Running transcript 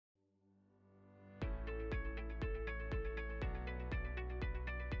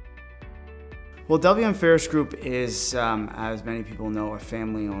Well, WM Ferris Group is, as many people know, a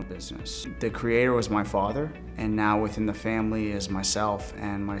family-owned business. The creator was my father, and now within the family is myself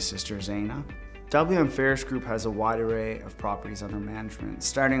and my sister Zaina. WM Ferris Group has a wide array of properties under management,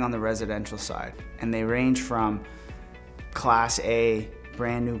 starting on the residential side, and they range from Class A,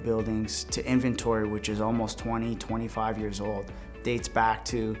 brand new buildings, to inventory, which is almost 20, 25 years old. Dates back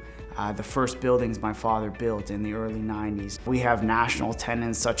to the first buildings my father built in the early 90s. We have national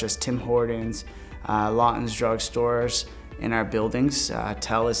tenants such as Tim Hortons, Lawton's Drug Stores in our buildings,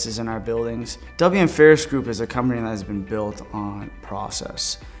 Telus is in our buildings. WM Ferris Group is a company that has been built on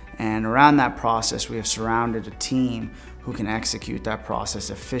process. And around that process, we have surrounded a team who can execute that process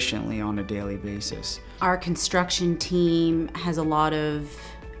efficiently on a daily basis. Our construction team has a lot of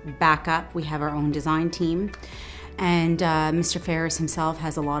backup. We have our own design team. And Mr. Ferris himself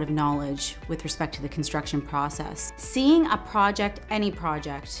has a lot of knowledge with respect to the construction process. Seeing a project, any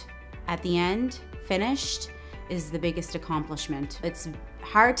project, at the end, finished, is the biggest accomplishment. It's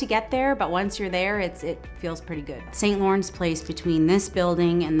hard to get there, but once you're there, it feels pretty good. St. Lawrence Place, between this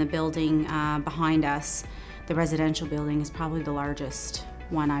building and the building behind us, the residential building, is probably the largest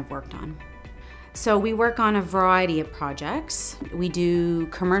one I've worked on. So we work on a variety of projects. We do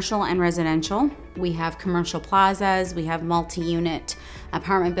commercial and residential. We have commercial plazas, we have multi-unit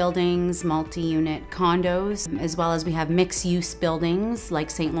apartment buildings, multi-unit condos, as well as we have mixed-use buildings like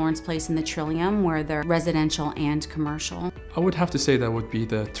St. Lawrence Place and the Trillium, where they're residential and commercial. I would have to say that would be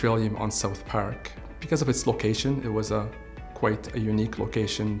the Trillium on South Park. Because of its location, it was quite a unique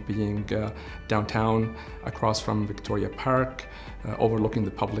location, being downtown, across from Victoria Park, overlooking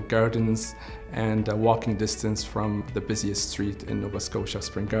the public gardens, and walking distance from the busiest street in Nova Scotia,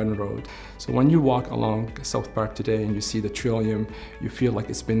 Spring Garden Road. So when you walk along South Park today and you see the Trillium, you feel like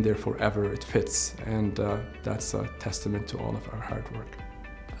it's been there forever, it fits, and that's a testament to all of our hard work.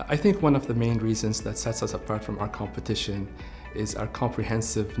 I think one of the main reasons that sets us apart from our competition is our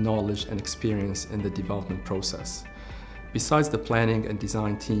comprehensive knowledge and experience in the development process. Besides the planning and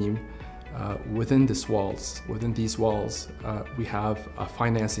design team, within these walls, we have a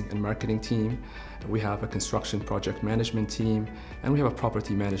financing and marketing team, we have a construction project management team, and we have a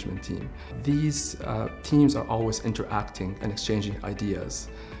property management team. These teams are always interacting and exchanging ideas.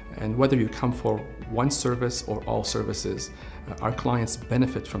 And whether you come for one service or all services, our clients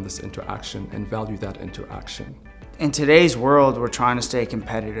benefit from this interaction and value that interaction. In today's world, we're trying to stay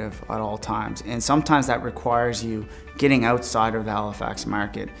competitive at all times, and sometimes that requires you getting outside of the Halifax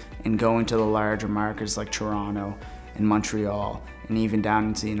market and going to the larger markets like Toronto and Montreal, and even down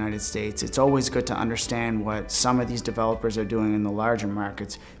into the United States. It's always good to understand what some of these developers are doing in the larger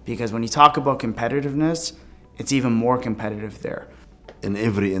markets, because when you talk about competitiveness, it's even more competitive there. In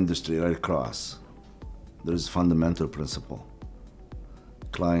every industry right across, there is a fundamental principle.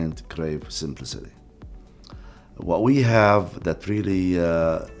 Client crave simplicity. What we have that really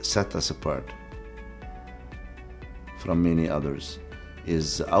set us apart from many others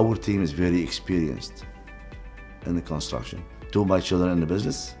is our team is very experienced in the construction. Two of my children in the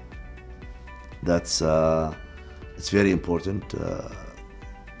business. That's it's very important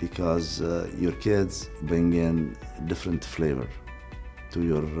because your kids bring in different flavor to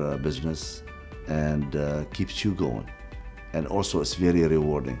your business and keeps you going. And also it's very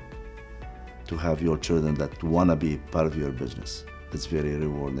rewarding to have your children that want to be part of your business. It's very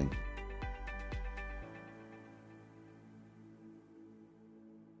rewarding.